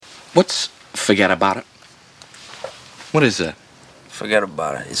What's forget about it? What is that? Forget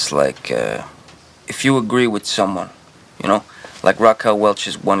about it. It's like, if you agree with someone, you know, like Raquel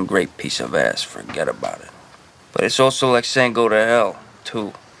Welch's one great piece of ass, forget about it. But it's also like saying go to hell,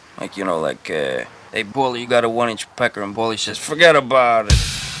 too. Like, you know, like, hey, Paulie, you got a 1-inch pecker, and Paulie says, forget about it.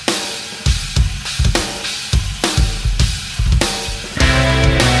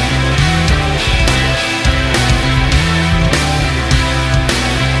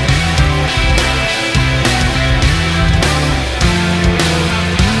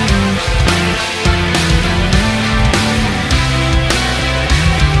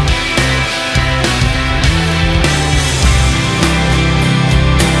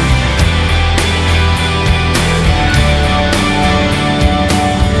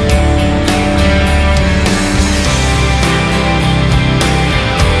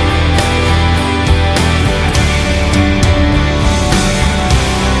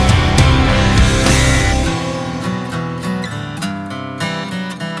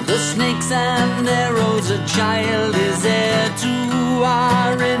 The snakes and arrows a child is heir to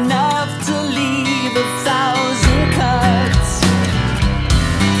are enough to leave 1,000 cuts.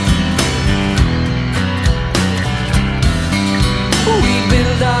 We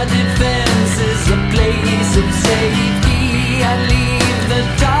build our defenses a place of safety and leave the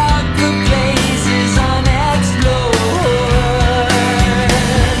darker places unexplored.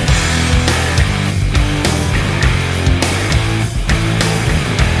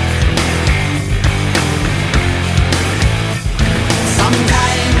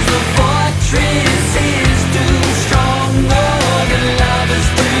 Sometimes the fortress is too strong, or the love is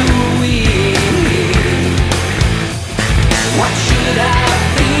too weak. What should have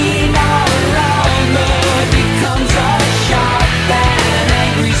been our armor becomes a sharp and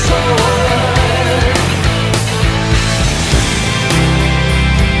angry sword.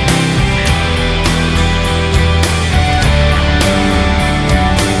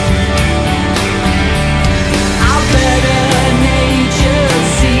 Our better nature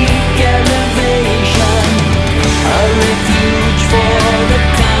seek elevation, a refuge for the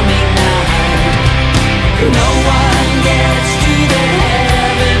coming night. No one gets to the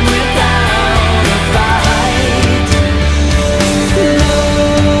heaven without a fight. No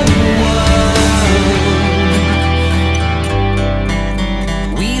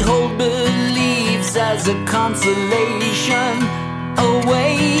one. We hold beliefs as a consolation, a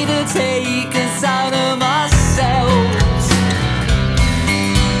way to take us out of ourselves.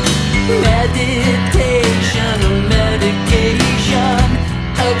 Meditation, a medication,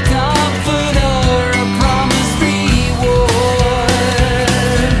 a comforter, a promised reward.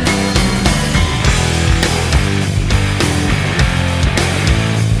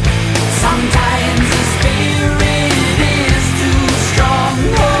 Sometimes the spirit is too strong,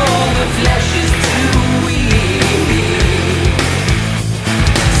 or the flesh is too weak.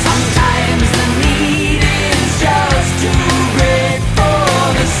 Sometimes the need is just too great for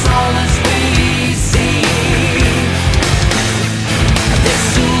the solace we seek. This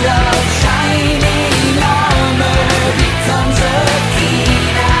suit of shining armor becomes a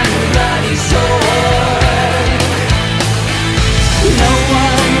keen and bloody sword. No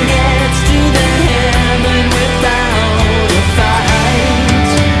one gets to the heaven without a fight.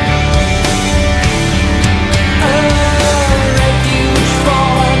 A refuge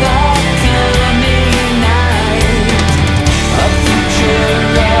for the coming night, a future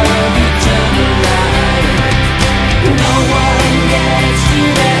of eternal light. No one gets to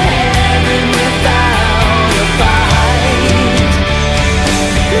the heaven without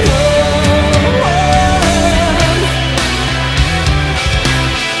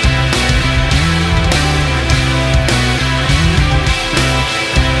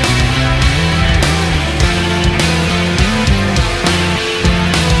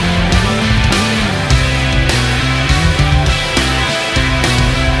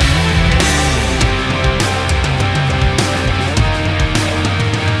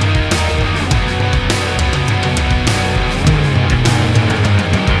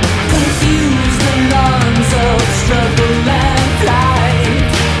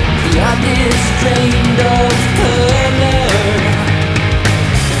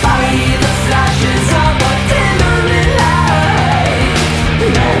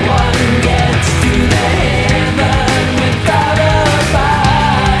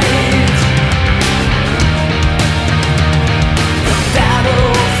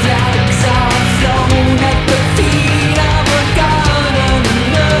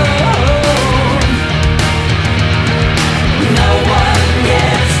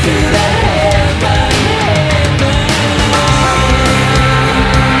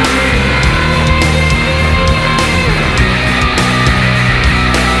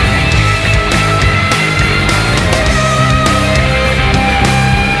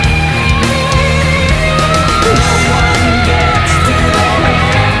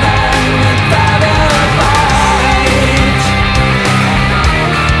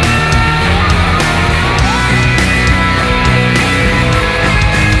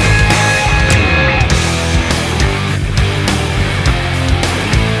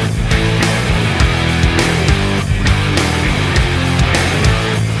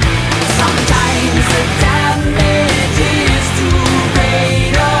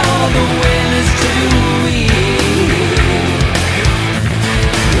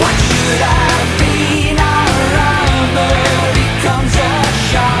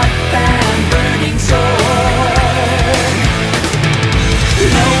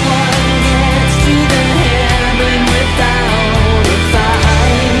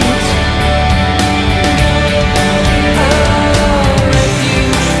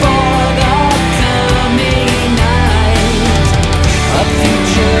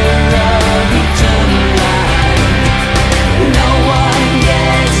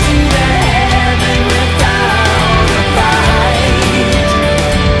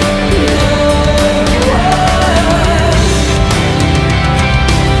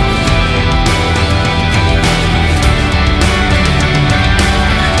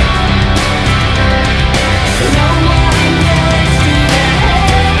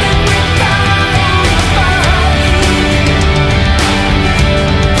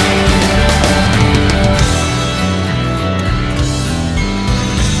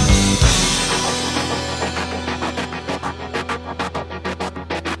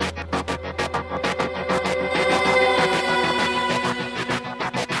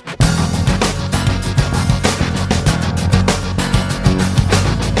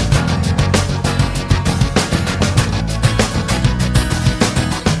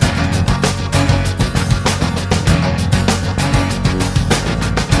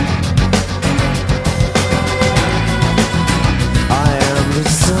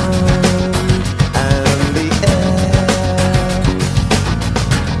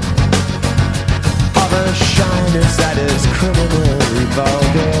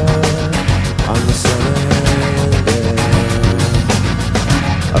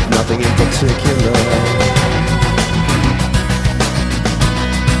nothing in particular.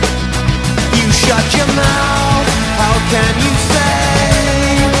 You shut your mouth, how can you say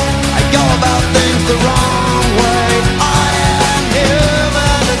I go about things the wrong way? I am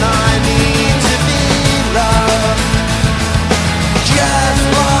human and I need to be loved, just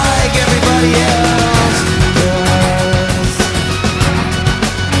like everybody else does.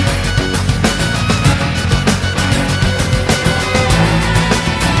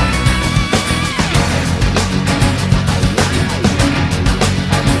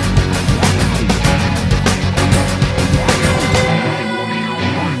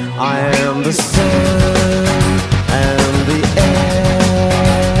 I am the sun and the air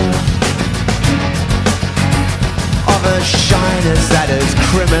of a shyness that is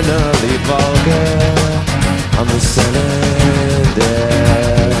criminally vulgar. I'm the sun and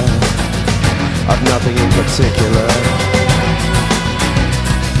air of nothing in particular.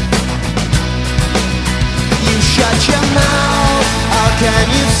 You shut your mouth, how can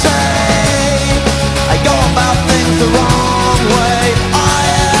you say I go about things the wrong way? I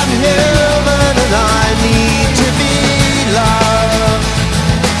am human and I need to be loved,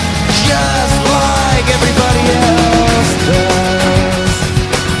 just like everybody else does.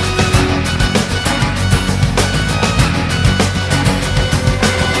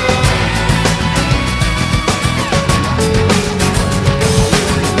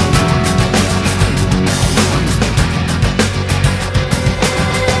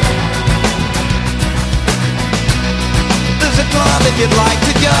 There's a club if you'd like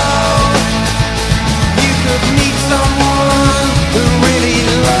to go. You could meet someone who really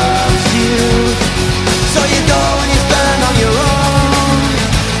loves you. So you go and you stand on your own,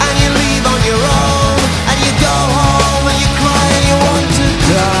 and you leave on your own, and you go home and you cry and you want to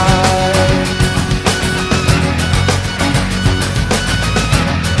die.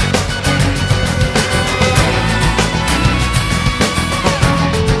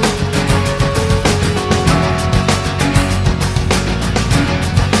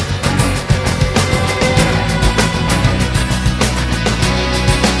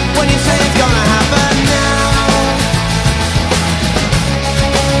 When you say it's gonna happen now,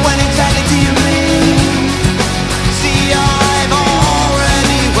 when exactly do you mean? See, I've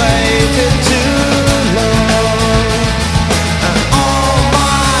already waited too long, and all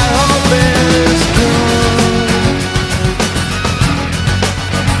my hope is gone.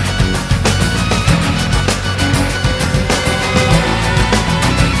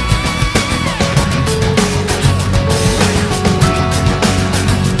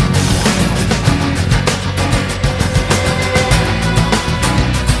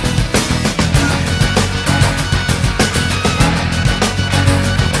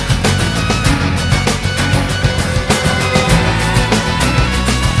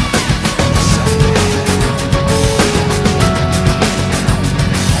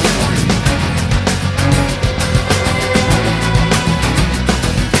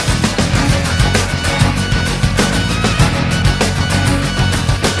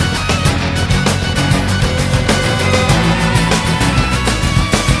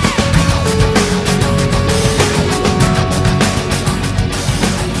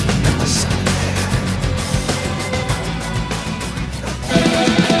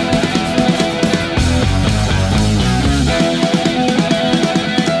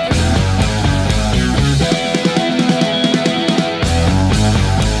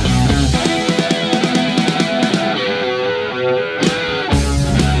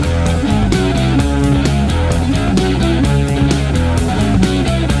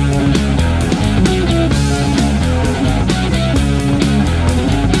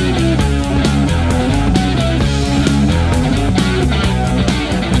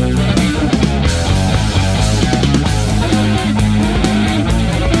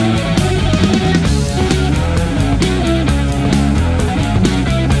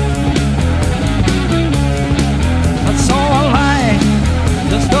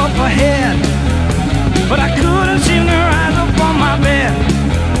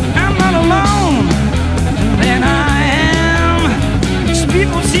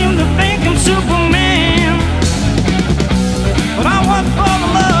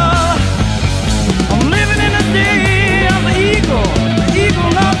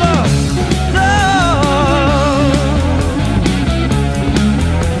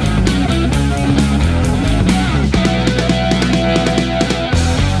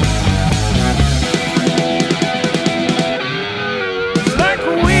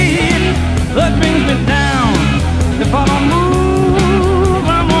 that brings me down. If I don't move,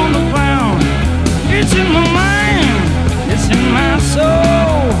 I'm on the ground.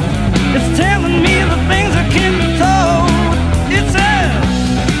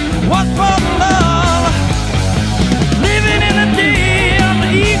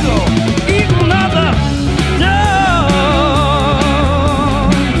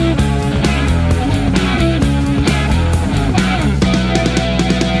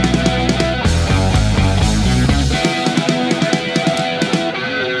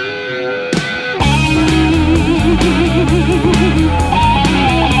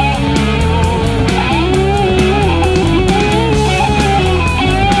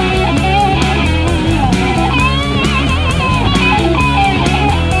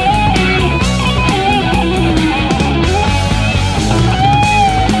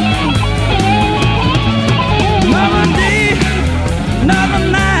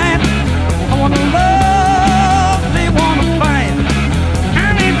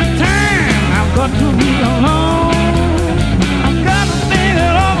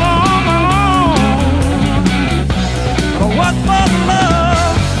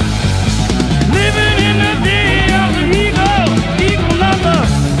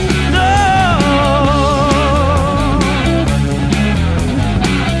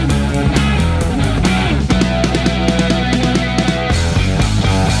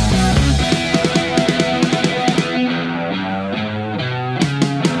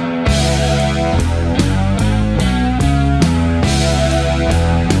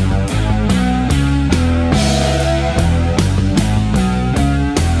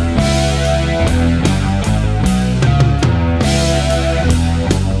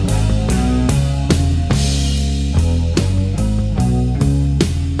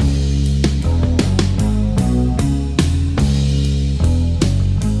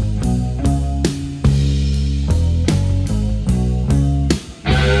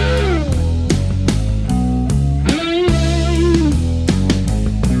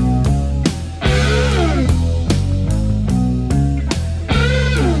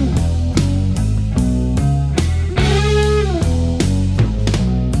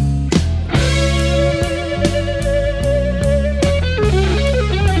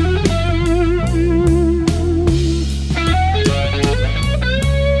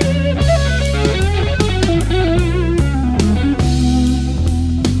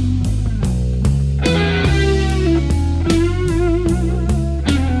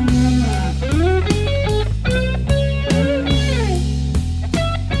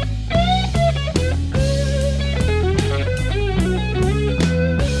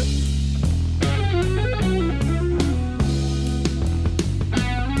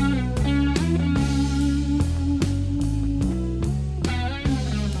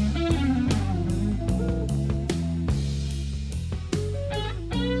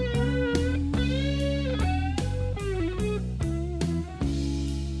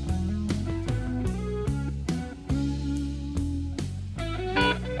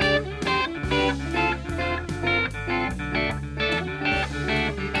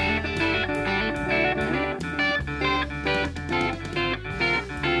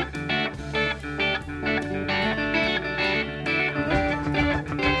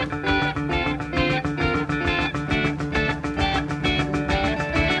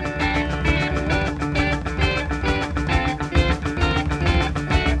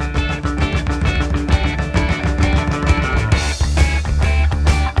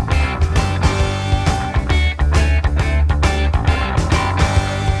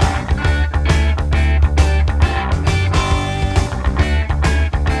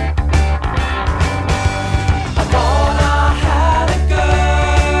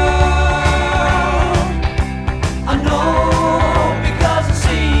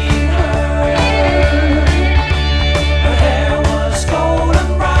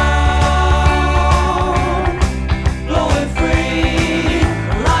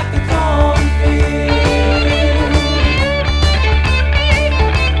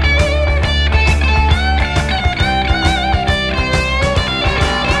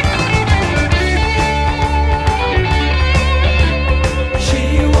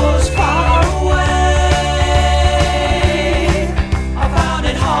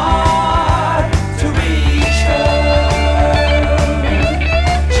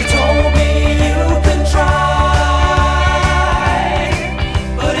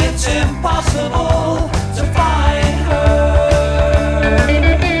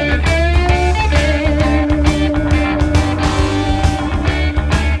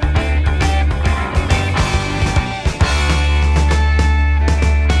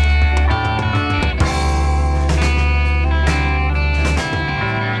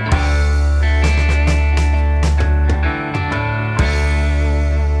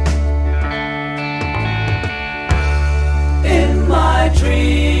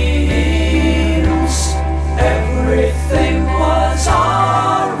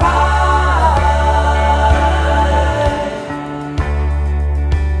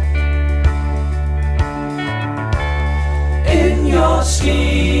 your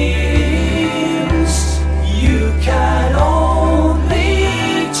schemes, you can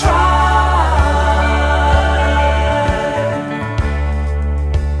only try.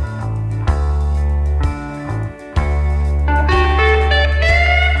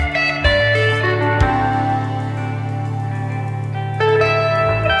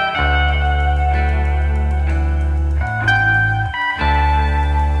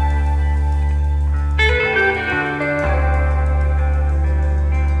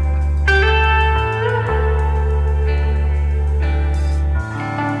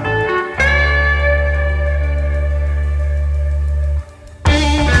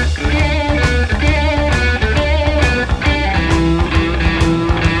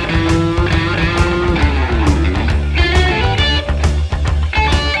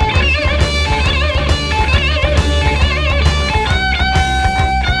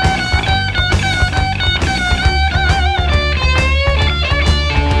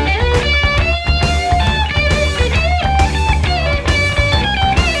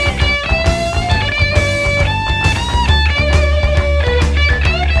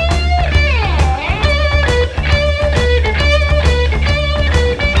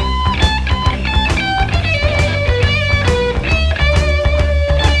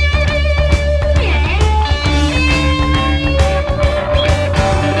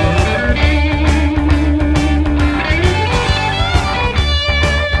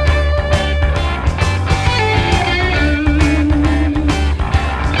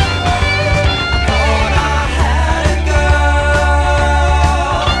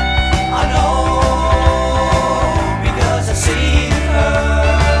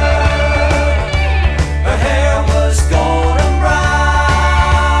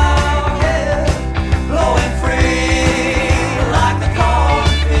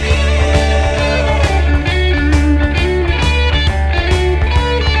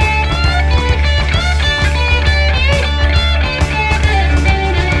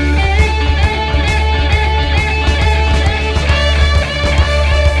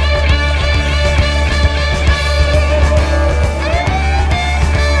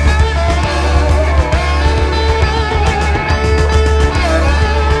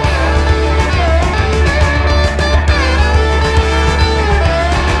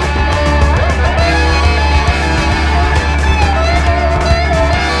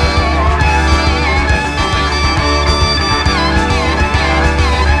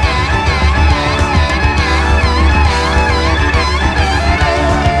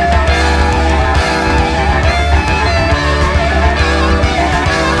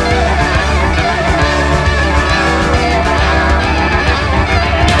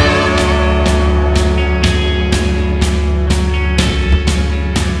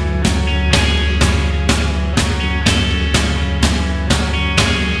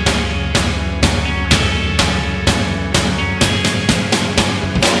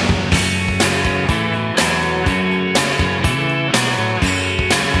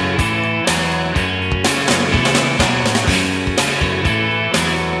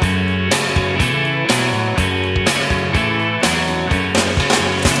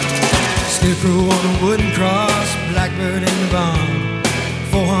 Scarecrow on a wooden cross, blackbird in the barn.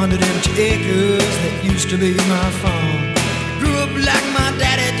 400 empty acres that used to be my farm. Grew up like my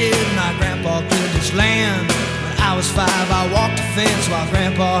daddy did, my grandpa cleared this land. When I was 5, I walked the fence while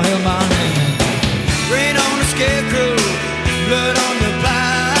grandpa held my hand. Rain on the scarecrow, blood on the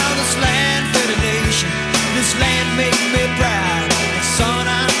plow. This land fed a nation, this land made me proud. And son,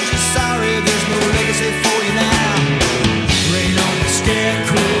 I'm just sorry there's no legacy for you now. Rain on the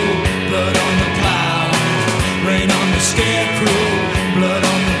scarecrow, blood on the plow. Rain on the scarecrow, blood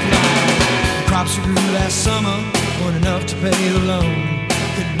on the plow. The crops we grew last summer weren't enough to pay the loan.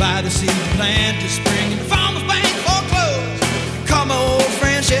 Couldn't buy the seed to plant this spring, and the farmer's bank foreclosed. Called my old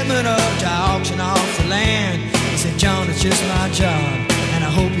friend Shipman up to auction off the land. He said, John, it's just my job, and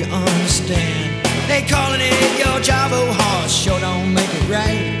I hope you understand. They calling it your job, oh horse, sure don't make it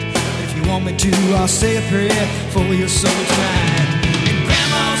right. If you want me to, I'll say a prayer for your soul tonight. And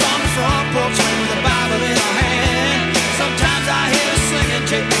grandma's on the front porch with a Bible in her hand. Sometimes I hear her singing,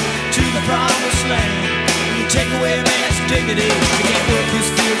 take me to the promised land. When you take away a man's dignity, you can't work his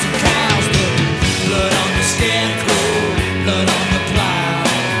fields and cows. But blood on the scarecrow, blood on the plow.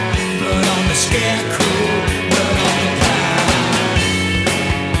 Blood on the scarecrow, blood on the plow.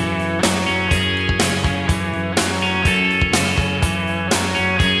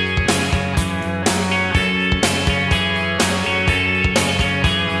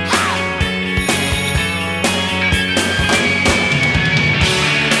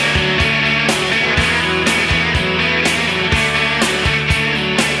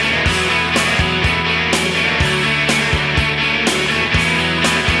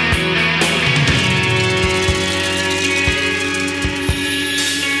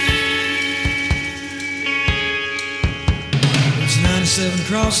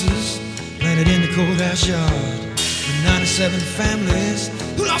 97 crosses planted in the courthouse yard, with 97 families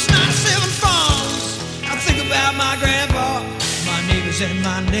who lost 97 farms. I think about my grandpa, my neighbors, and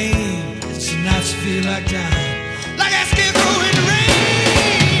my name. It's the nights I feel like dying, like a scarecrow in the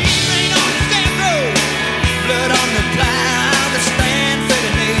rain. Rain on the scarecrow, blood on the plow. This land fed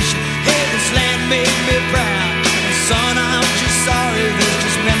a nation, hey, this land made me proud. And son, I'm just sorry, there's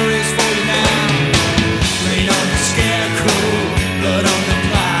just memories for you now. Rain on the scarecrow, blood on the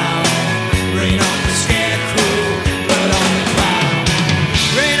plow. Rain on the scarecrow, blood on the plow.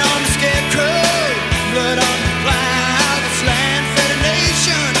 Rain on the scarecrow, blood on the plow. This land fed a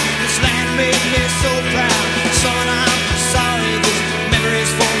nation, this land made me so proud. Son, I'm just sorry, there's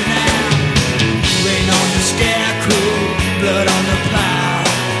memories for you now. Rain on the scarecrow, blood on the plow.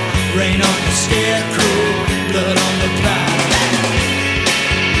 Rain on the scarecrow, blood on the plow.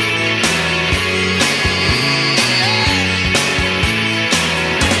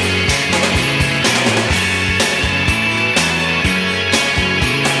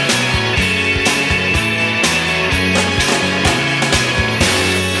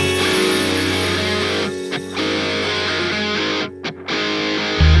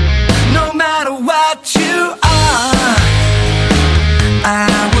 No matter what you are,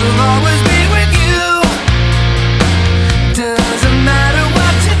 I will always be with you. Doesn't matter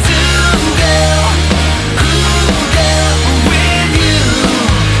what you do, girl. Ooh, girl, with you.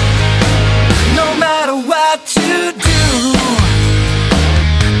 No matter what you do,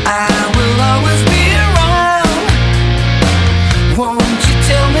 I will always be around. Won't you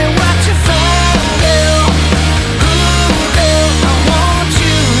tell me what you found, girl? Ooh, girl, I want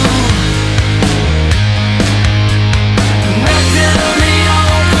you. Knock down the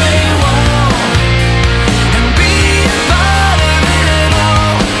old gray wall and be a part of it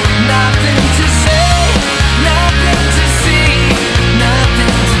all. Nothing to say, nothing to see,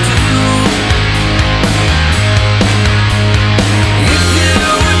 nothing to do. If you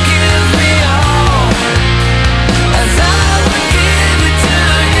would give me all, as I would give it to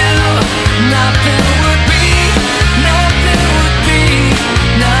you.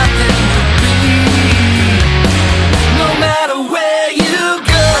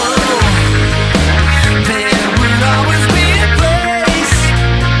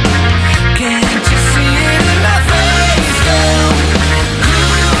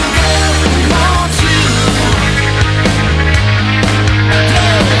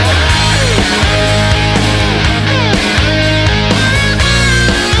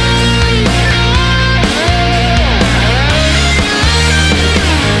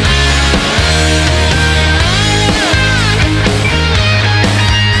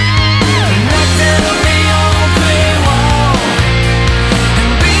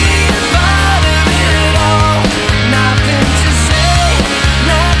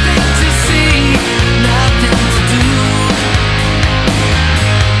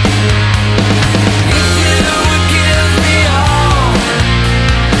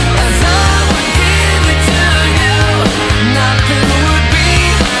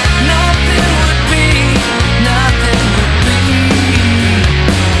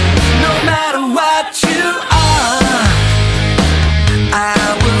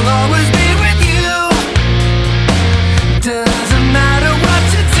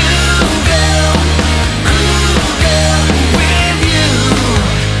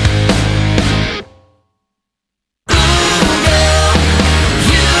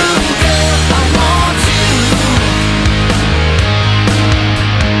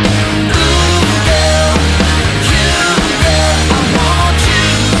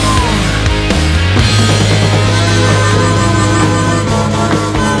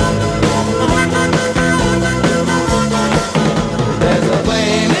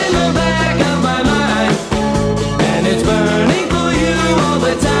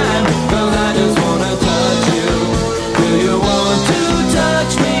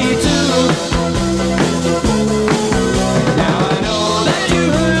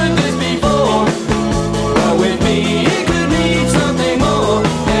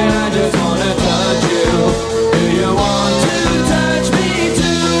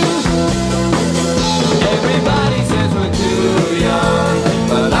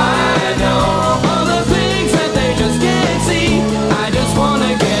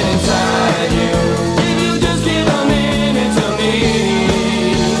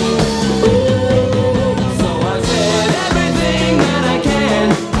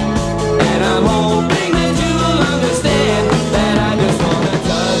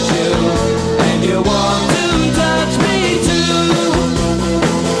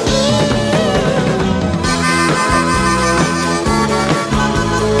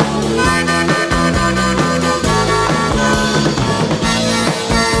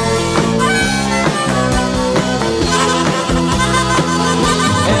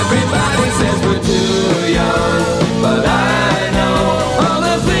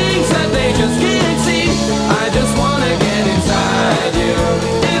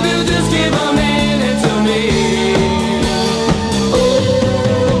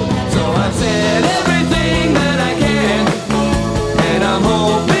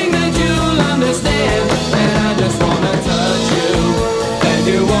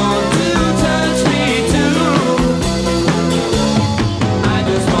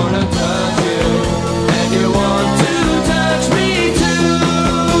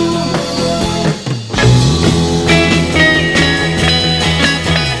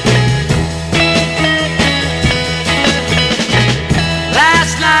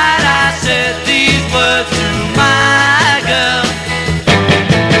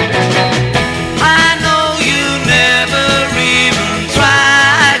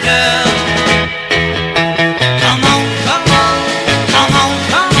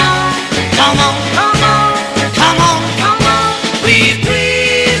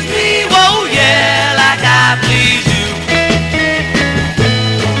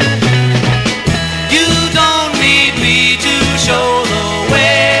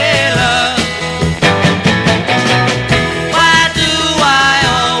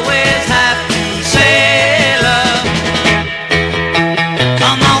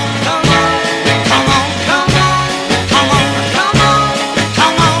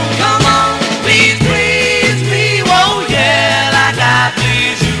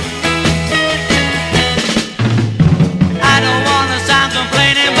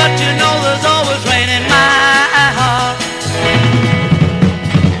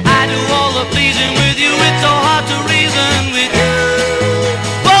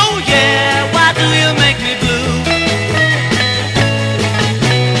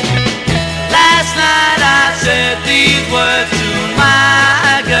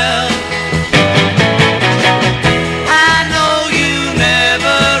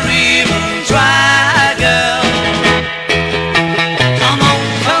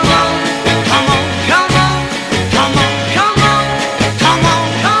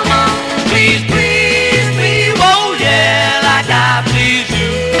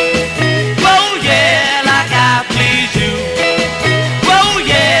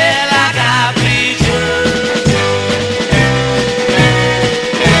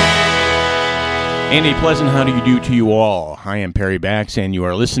 And a pleasant how do you do to you all. I am Perry Bax, and you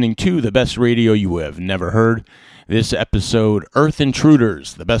are listening to the best radio you have never heard. This episode, Earth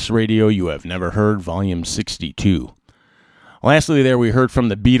Intruders, the best radio you have never heard, volume 62. Lastly there, we heard from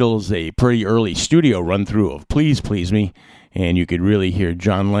the Beatles a pretty early studio run-through of Please Please Me, and you could really hear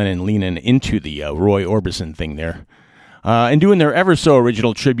John Lennon leaning into the Roy Orbison thing there. And doing their ever-so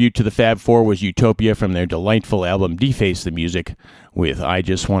original tribute to the Fab Four was Utopia from their delightful album Deface the Music with I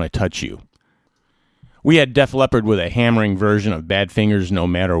Just Want to Touch You. We had Def Leppard with a hammering version of Badfinger's No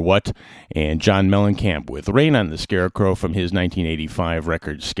Matter What, and John Mellencamp with Rain on the Scarecrow from his 1985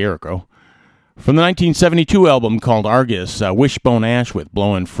 record Scarecrow. From the 1972 album called Argus, Wishbone Ash with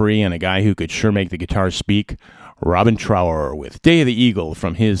Blowin' Free, and a guy who could sure make the guitar speak, Robin Trower with Day of the Eagle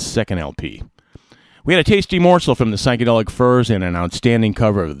from his second LP. We had a tasty morsel from the Psychedelic Furs and an outstanding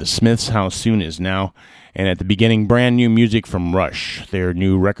cover of The Smiths' How Soon Is Now, and at the beginning brand new music from Rush, their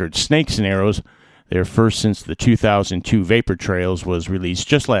new record Snakes and Arrows, their first since the 2002 Vapor Trails was released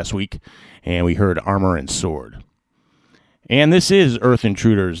just last week, and we heard Armor and Sword. And this is Earth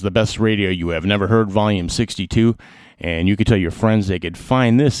Intruders, the best radio you have never heard, volume 62, and you could tell your friends they could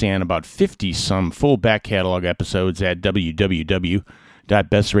find this and about 50-some full back catalog episodes at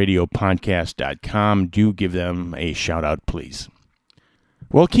www.bestradiopodcast.com. Do give them a shout-out, please.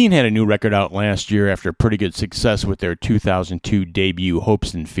 Well, Keane had a new record out last year after pretty good success with their 2002 debut,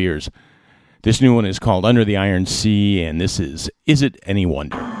 Hopes and Fears. This new one is called Under the Iron Sea, and this is It Any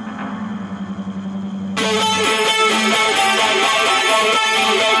Wonder?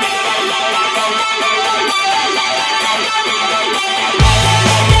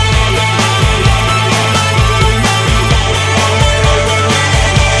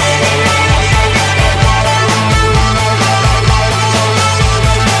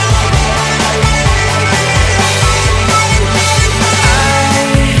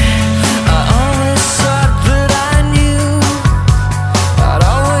 I always thought that I knew. I'd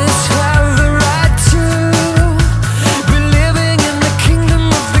always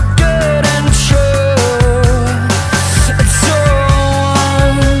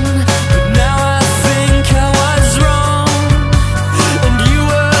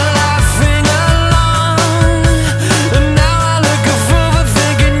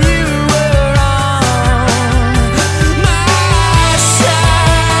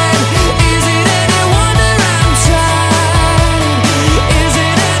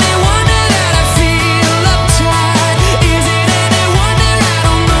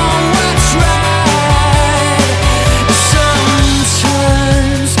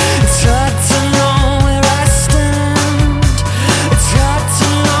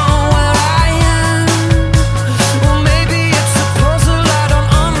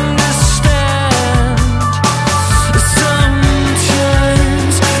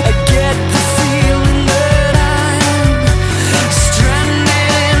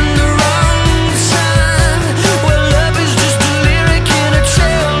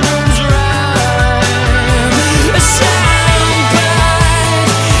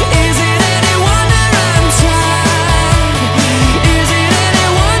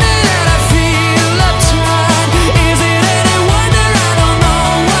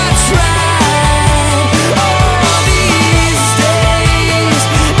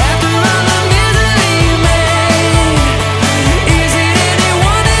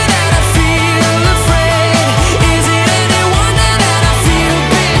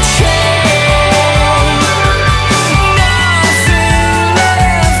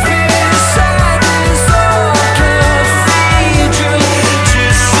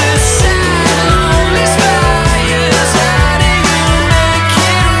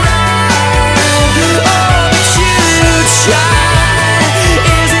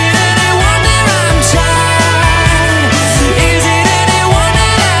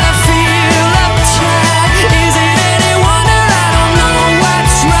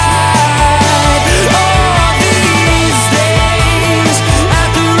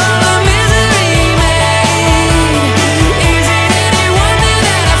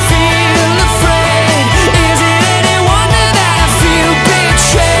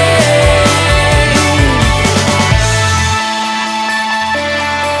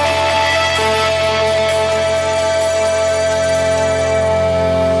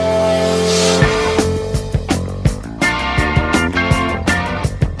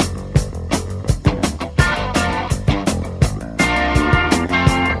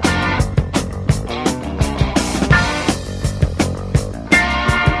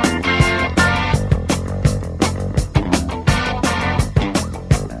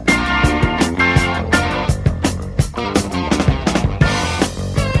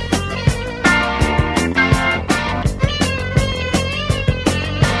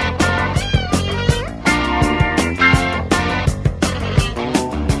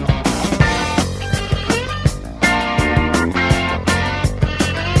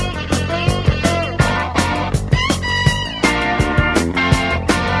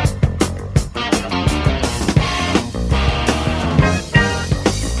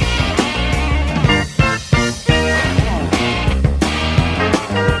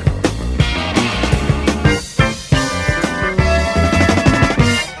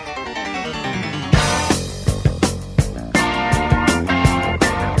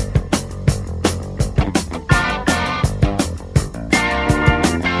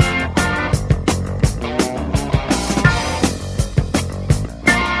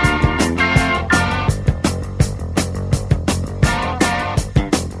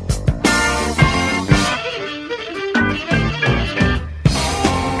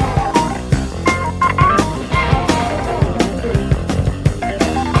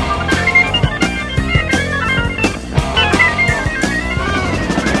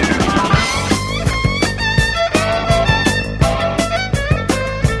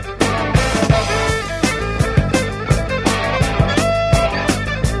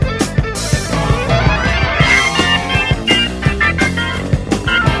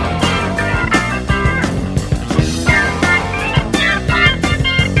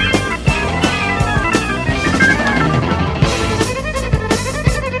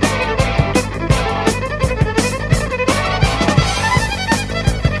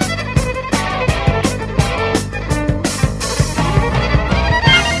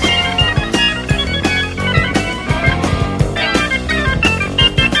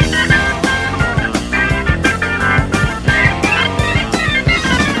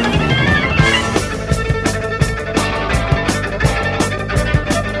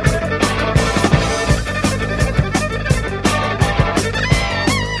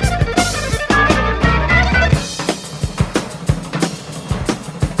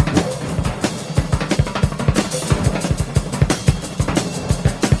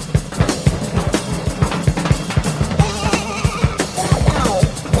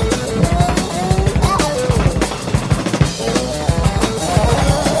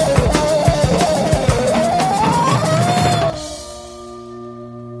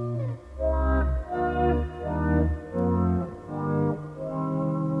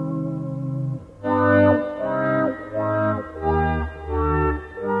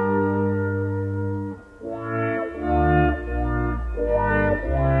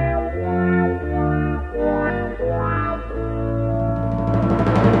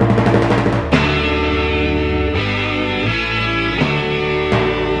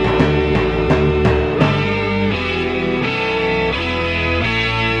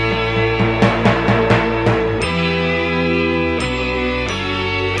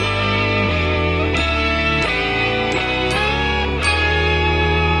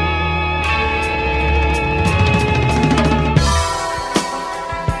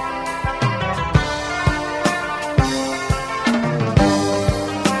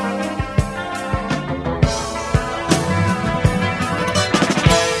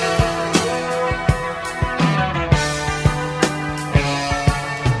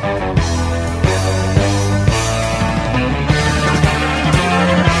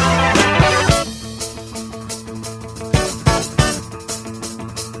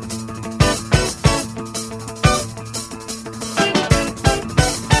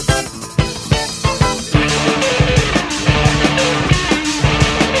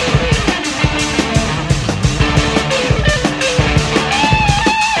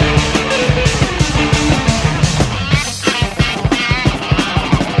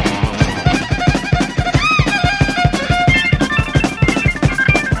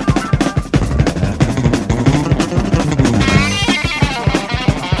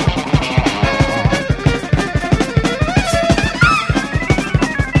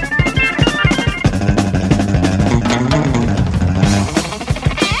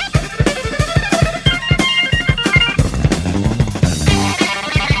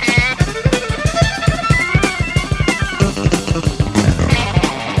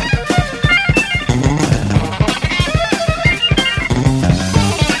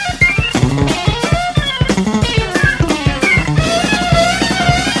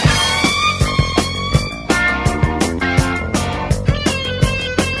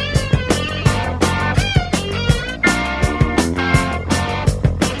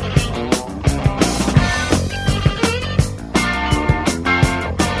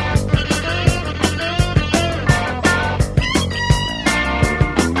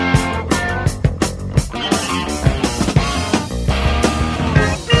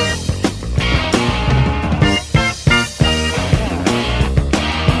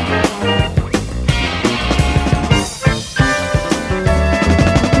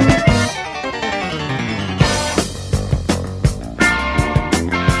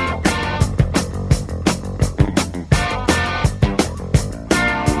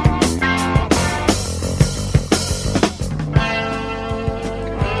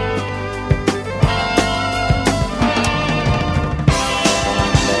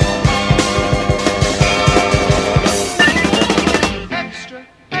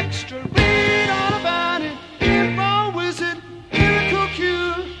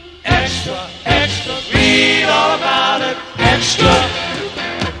extra.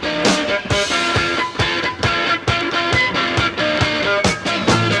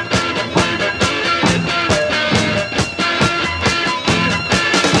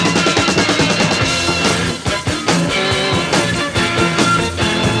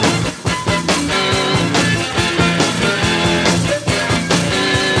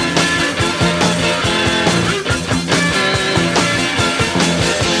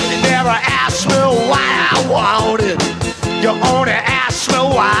 You only ask me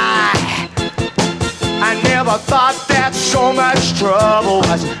why. I never thought that so much trouble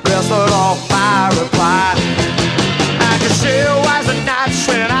was rested on my reply. I could say it was the nights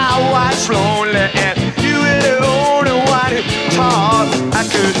when I was lonely and you were the only one who talked. I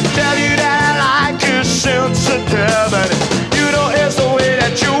could tell you that I like your sensitivity. You know it's the way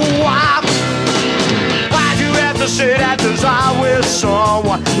that you walk. Why'd you have to say that there's always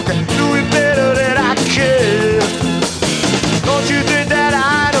someone who can do it better than I can? Don't you think that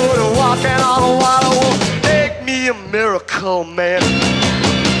I know that walking on the water will make me a miracle, man?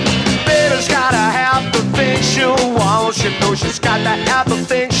 Baby's gotta have the things she wants. You know she's got to have the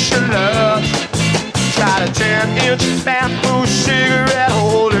things she loves. Try to 10-inch bamboo cigarette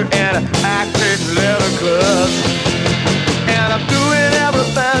holder and a acrylic leather gloves. And I'm doing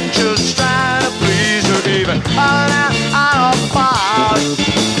everything just trying to please her, even out of bars.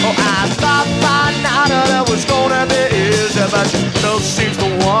 Oh, I thought by now that it was gonna be easy, but she still seems to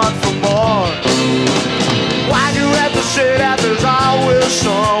want for more. Why'd you have to say that there's always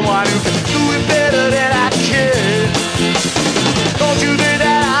someone who can do it better than I can? Don't you think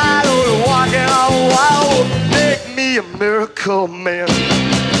that I know that walking on the wall will make me a miracle man?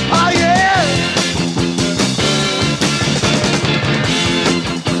 Oh yeah!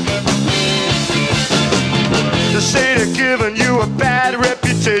 They say they're giving you a bad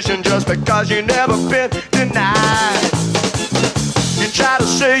reputation just because you never been denied. You try to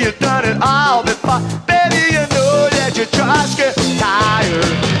say you've done it all before, baby, you know that you just get tired.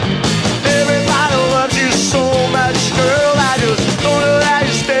 Everybody loves you so much, girl, I just don't know that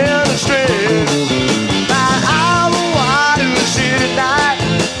you stand the strain. But I don't want to see tonight,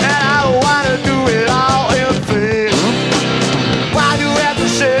 and I don't want to do it all in vain. Why do you have to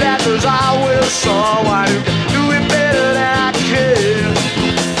say that there's always someone who can do it better than I can?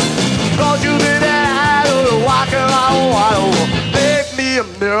 Don't you think that I know that walking on water will make me a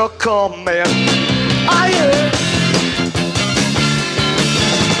miracle man? Oh yeah.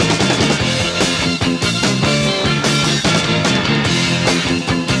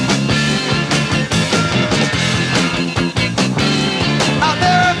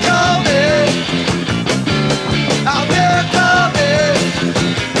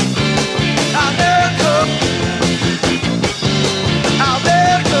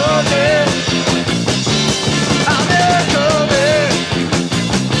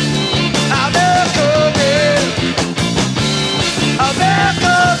 I'll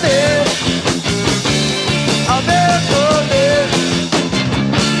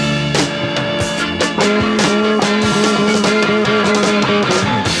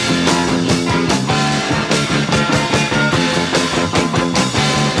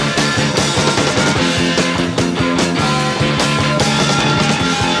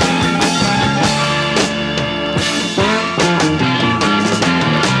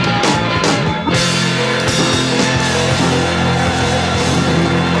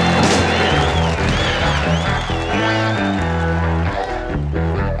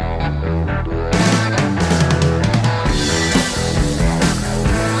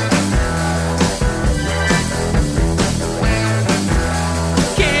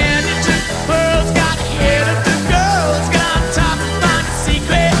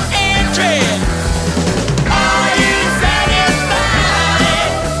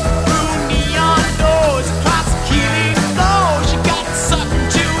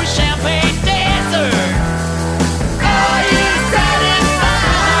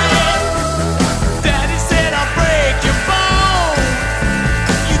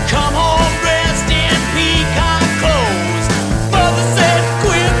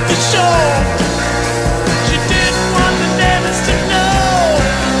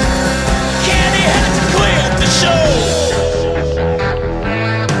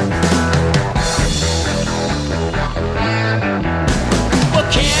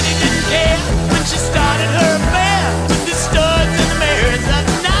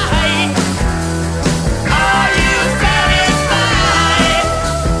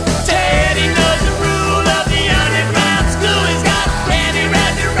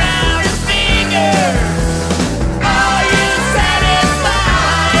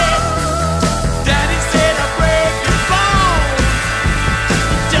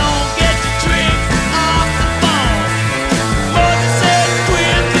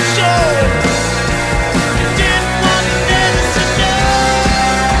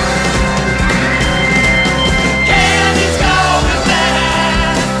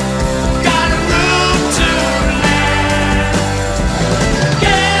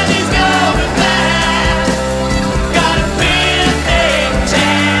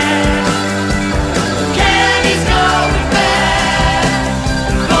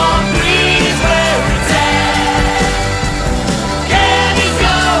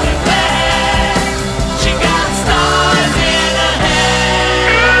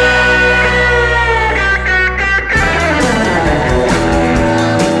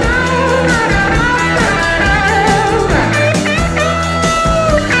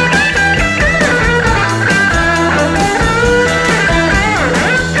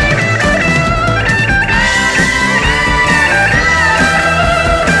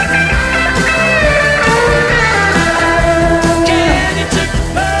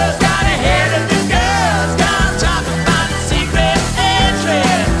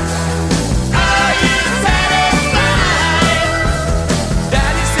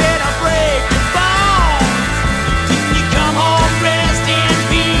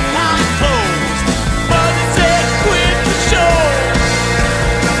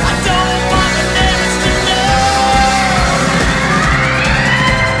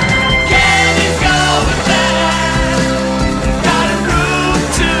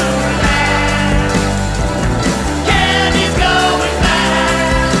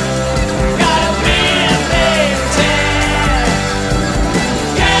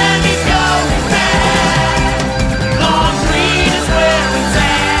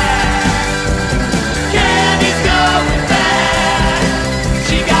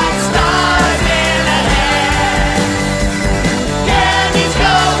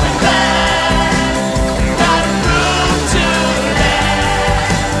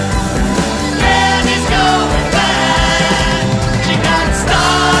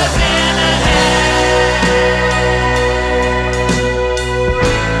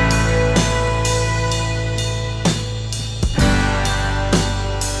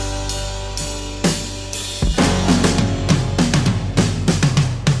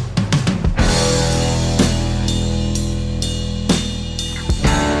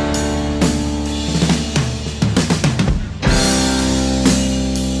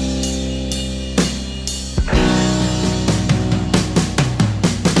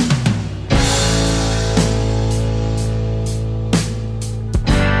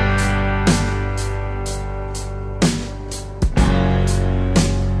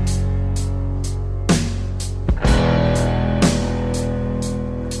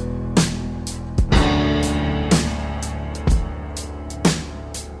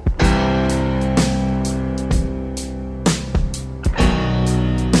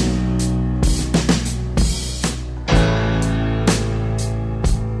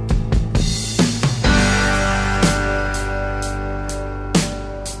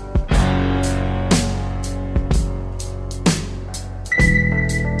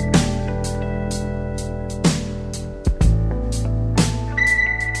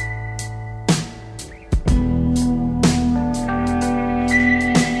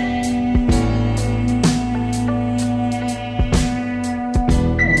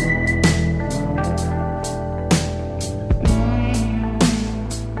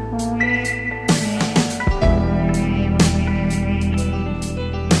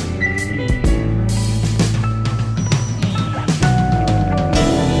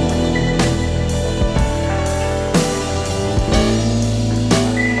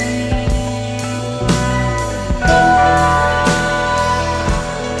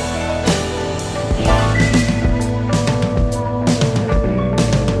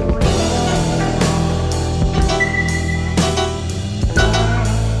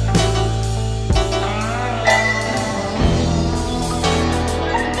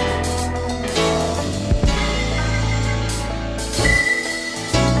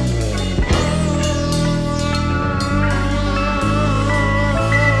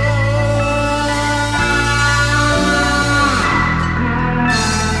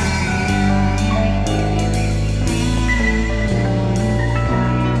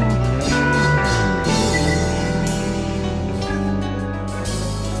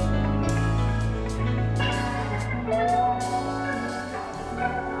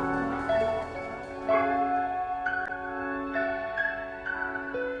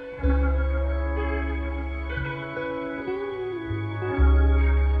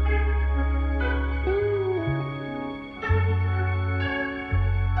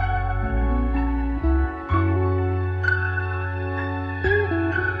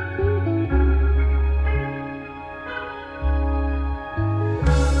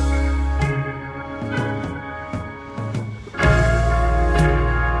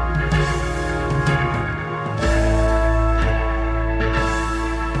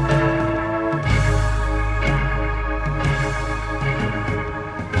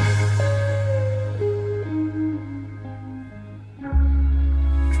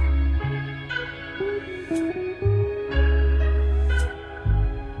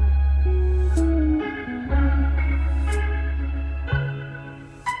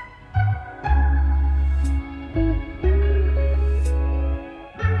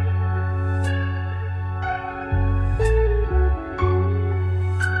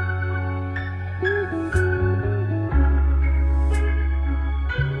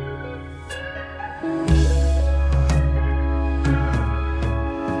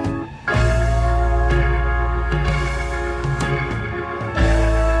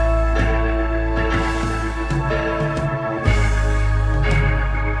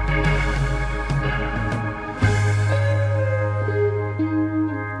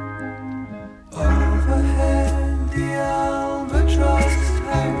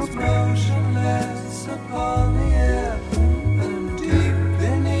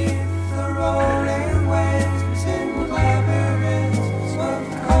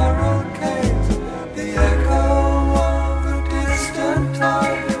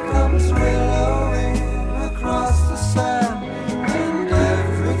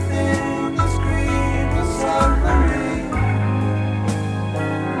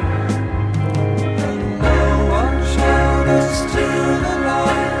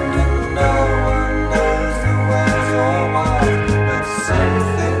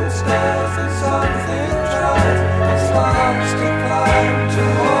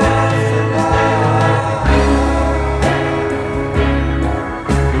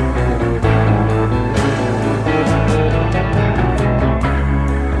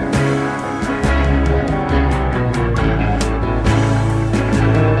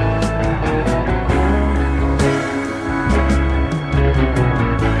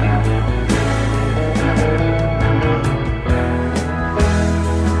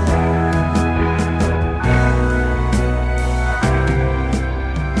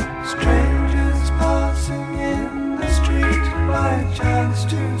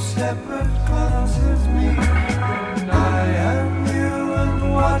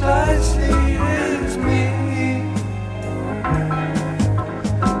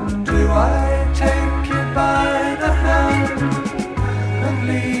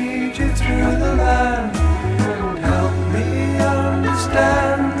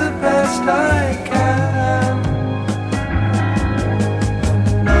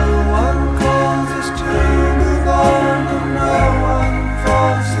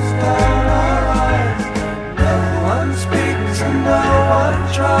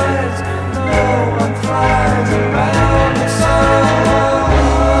tries, no one flies around the sun.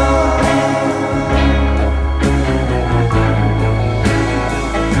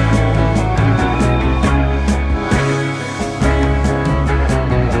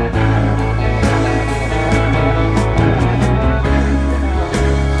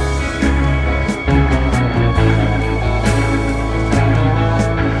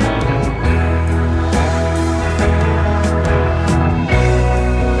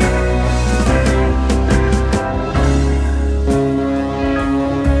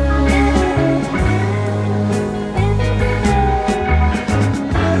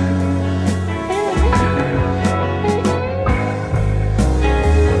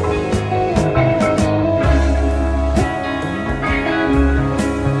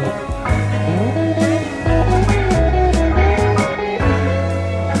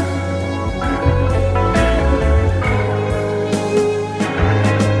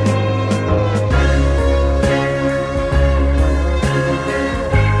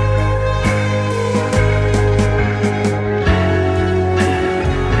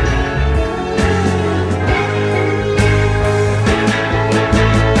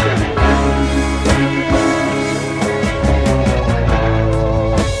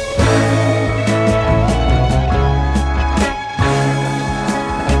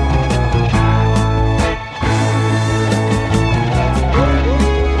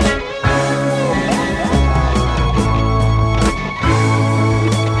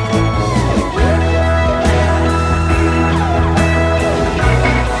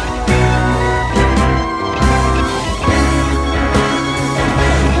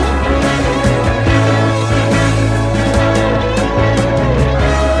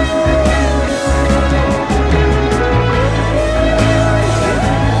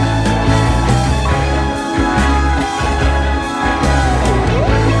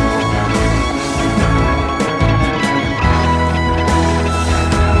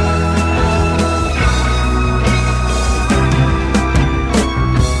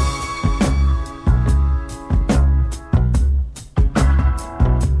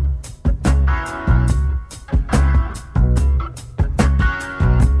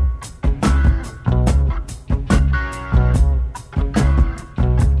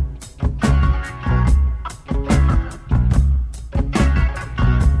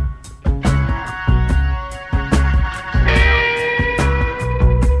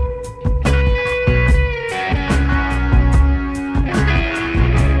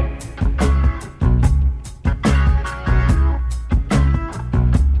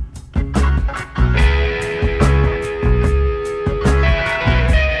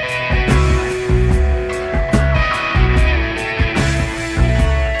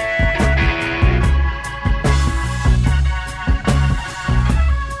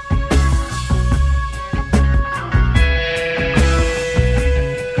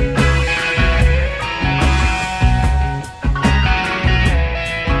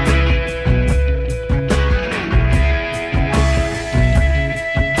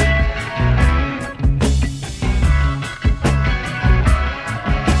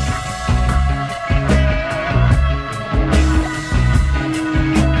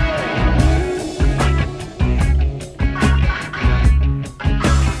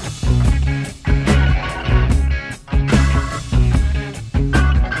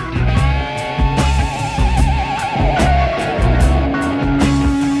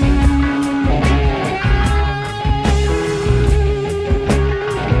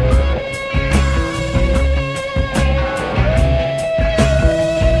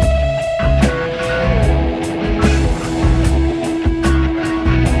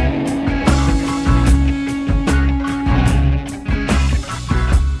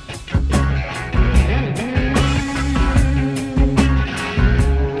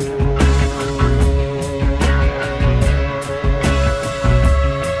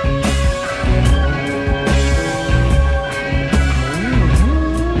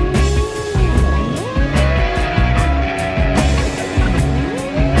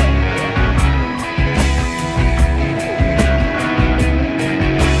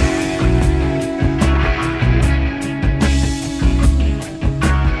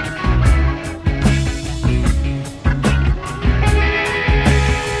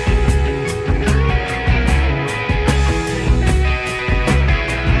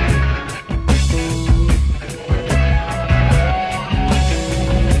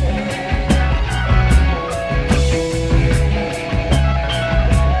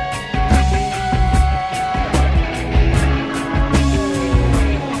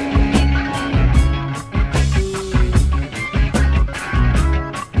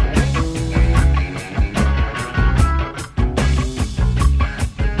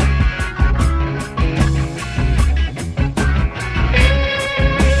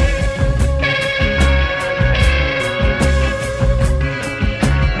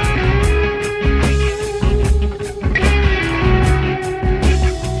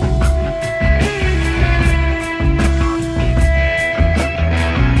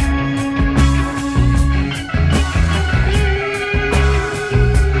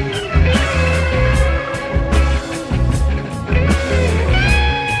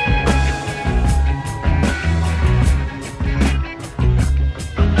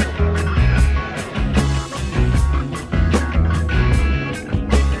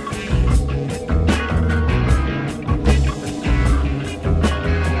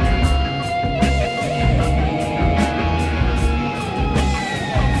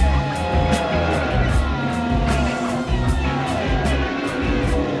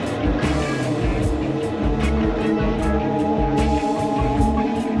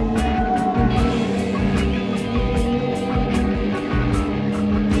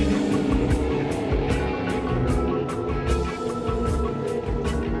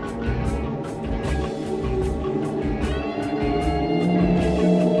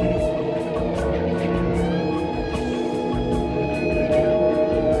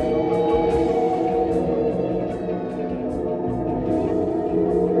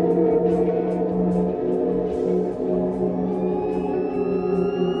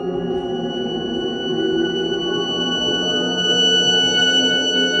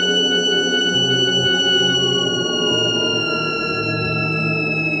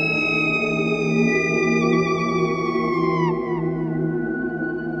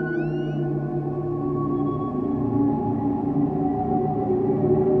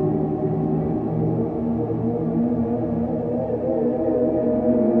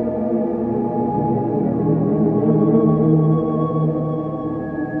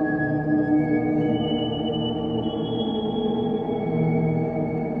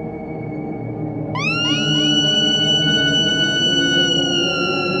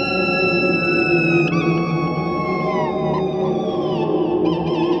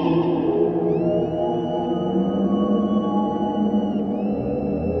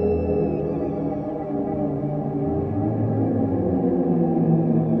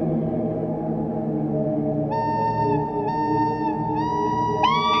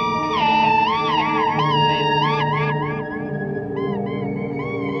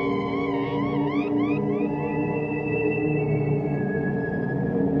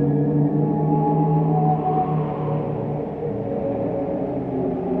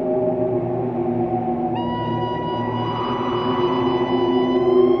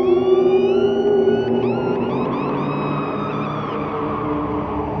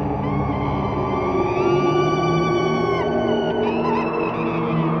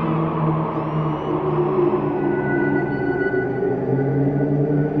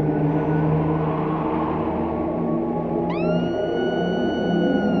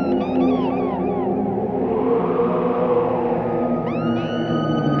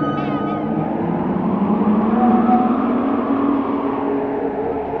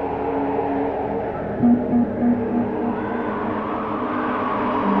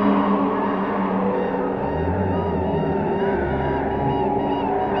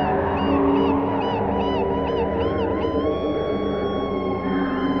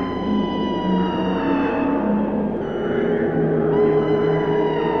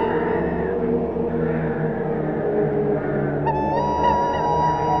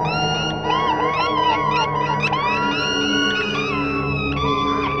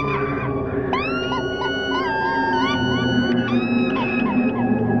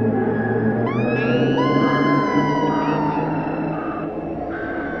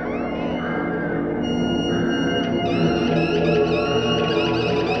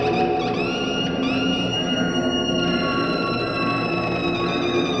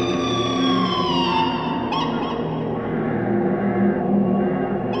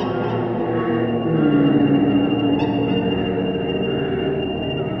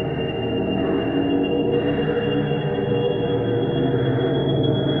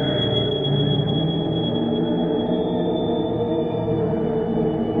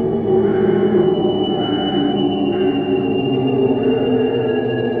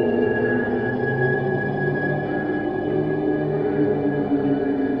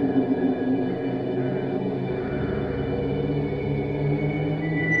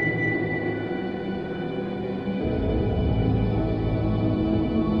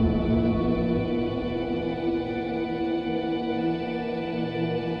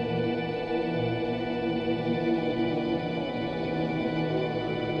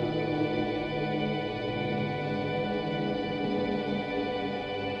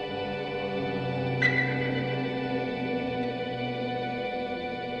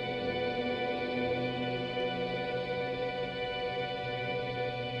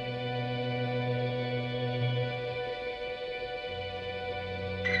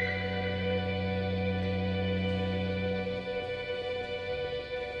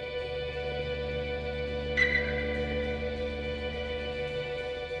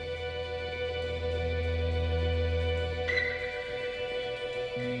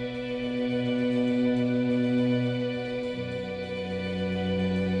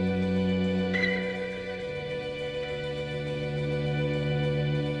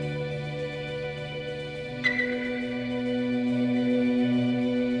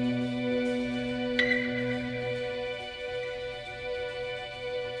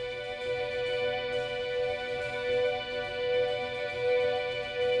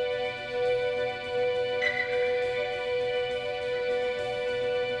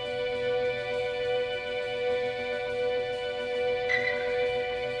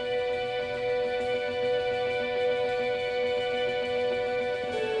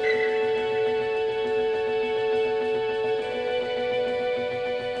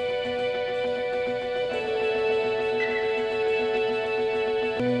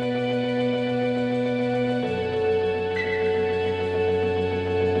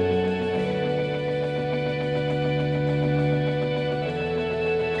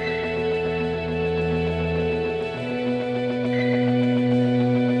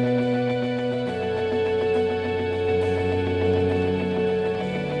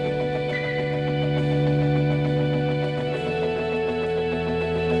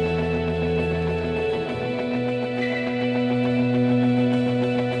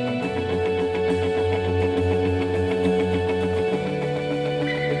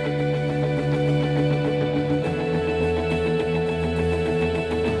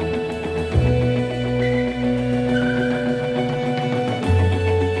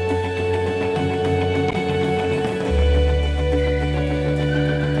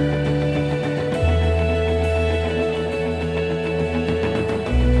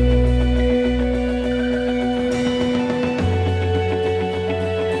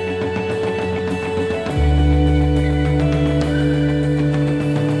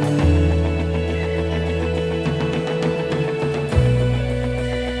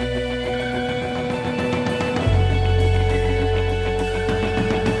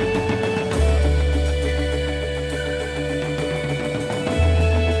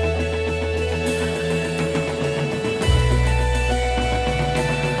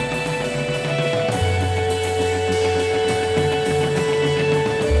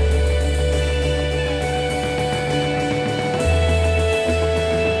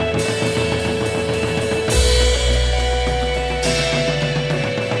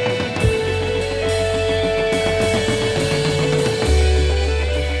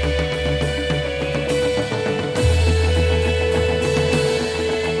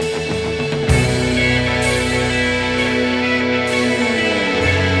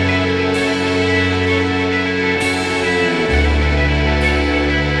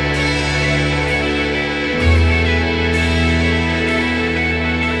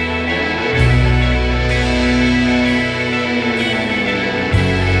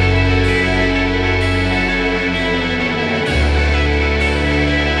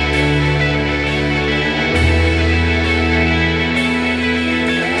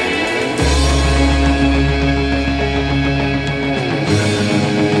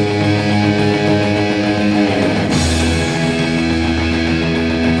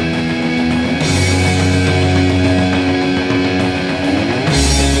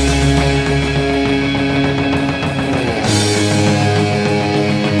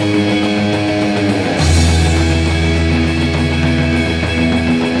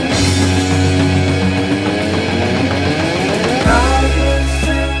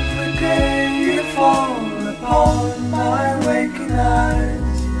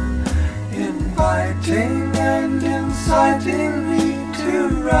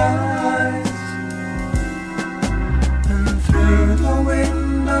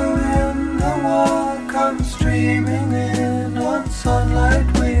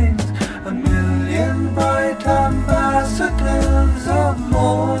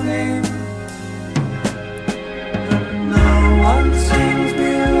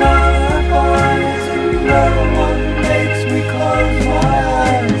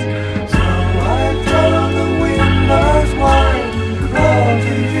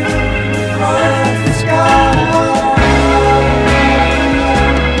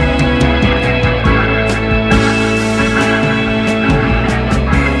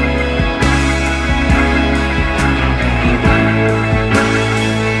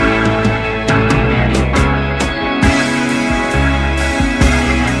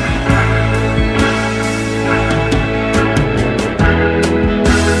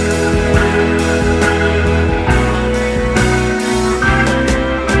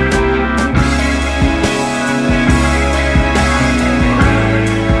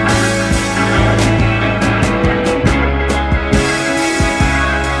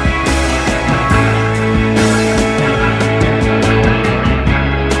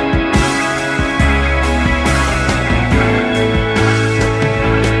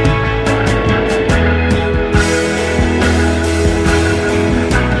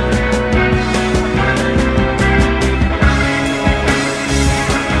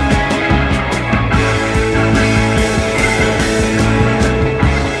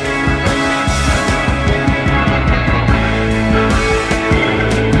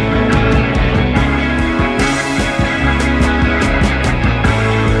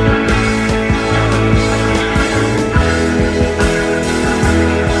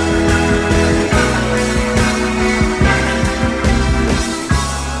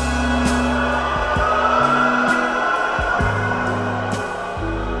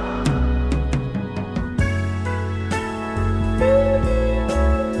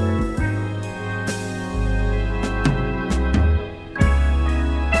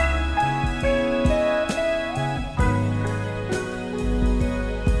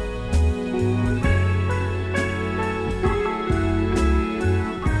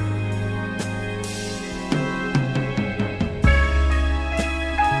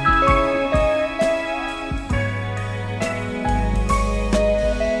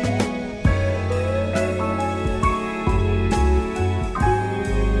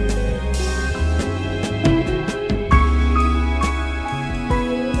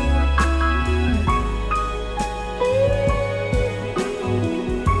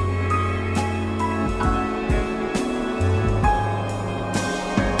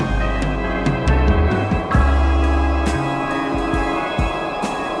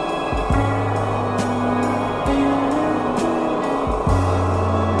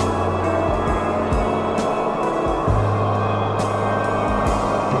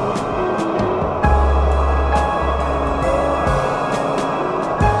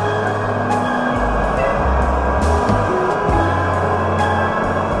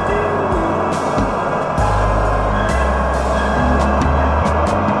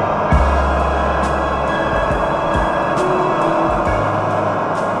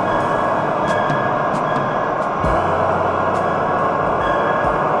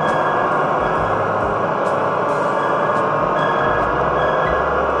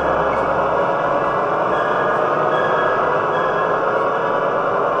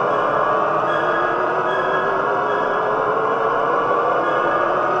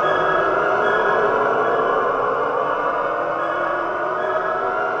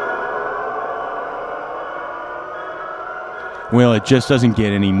 Well, it just doesn't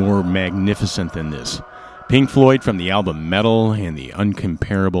get any more magnificent than this. Pink Floyd from the album Metal and the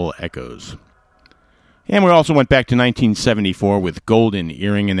Uncomparable Echoes. And we also went back to 1974 with Golden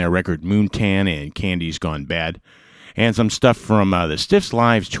Earring in their record Moontan and Candy's Gone Bad. And some stuff from the Stiffs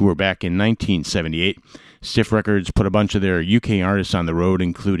Lives tour back in 1978. Stiff Records put a bunch of their UK artists on the road,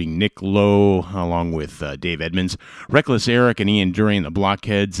 including Nick Lowe, along with Dave Edmunds, Reckless Eric, and Ian Dury and the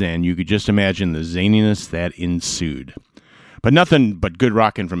Blockheads, and you could just imagine the zaniness that ensued. But nothing but good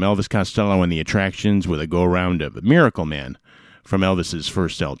rockin' from Elvis Costello and the Attractions with a go-around of Miracle Man from Elvis's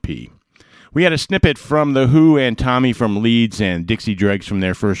first LP. We had a snippet from The Who and Tommy from Leeds and Dixie Dregs from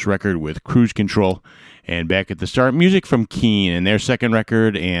their first record with Cruise Control. And back at the start, music from Keane and their second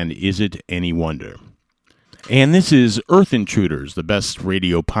record, and Is It Any Wonder? And this is Earth Intruders, the best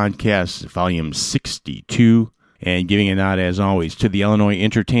radio podcast, volume 62. And giving a nod, as always, to the Illinois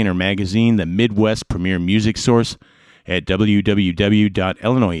Entertainer magazine, the Midwest premier music source, at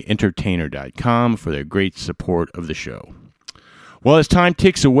www.illinoisentertainer.com for their great support of the show. Well, as time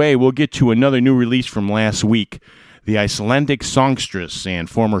ticks away, we'll get to another new release from last week. The Icelandic songstress and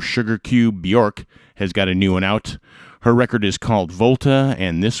former Sugar Cube Björk has got a new one out. Her record is called Volta,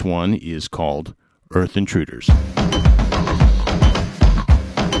 and this one is called Earth Intruders.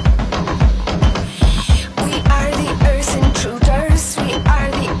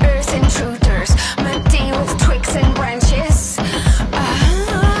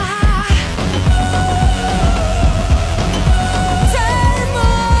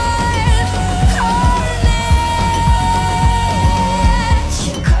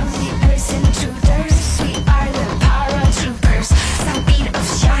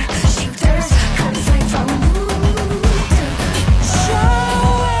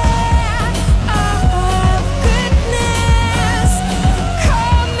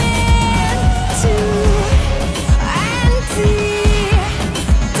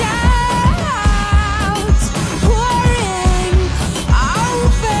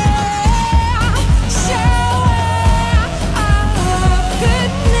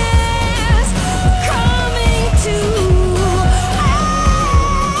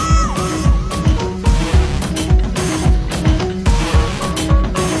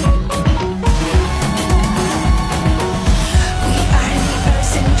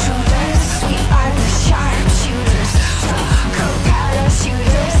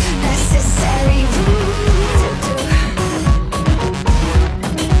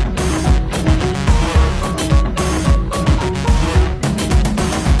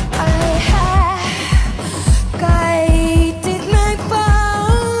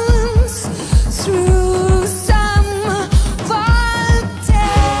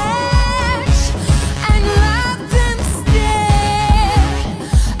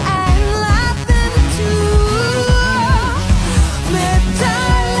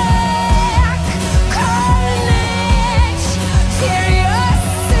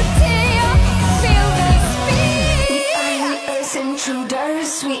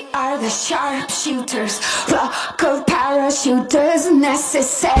 Intruders, we are the sharpshooters, flock of parachuters,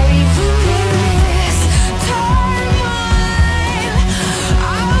 necessary.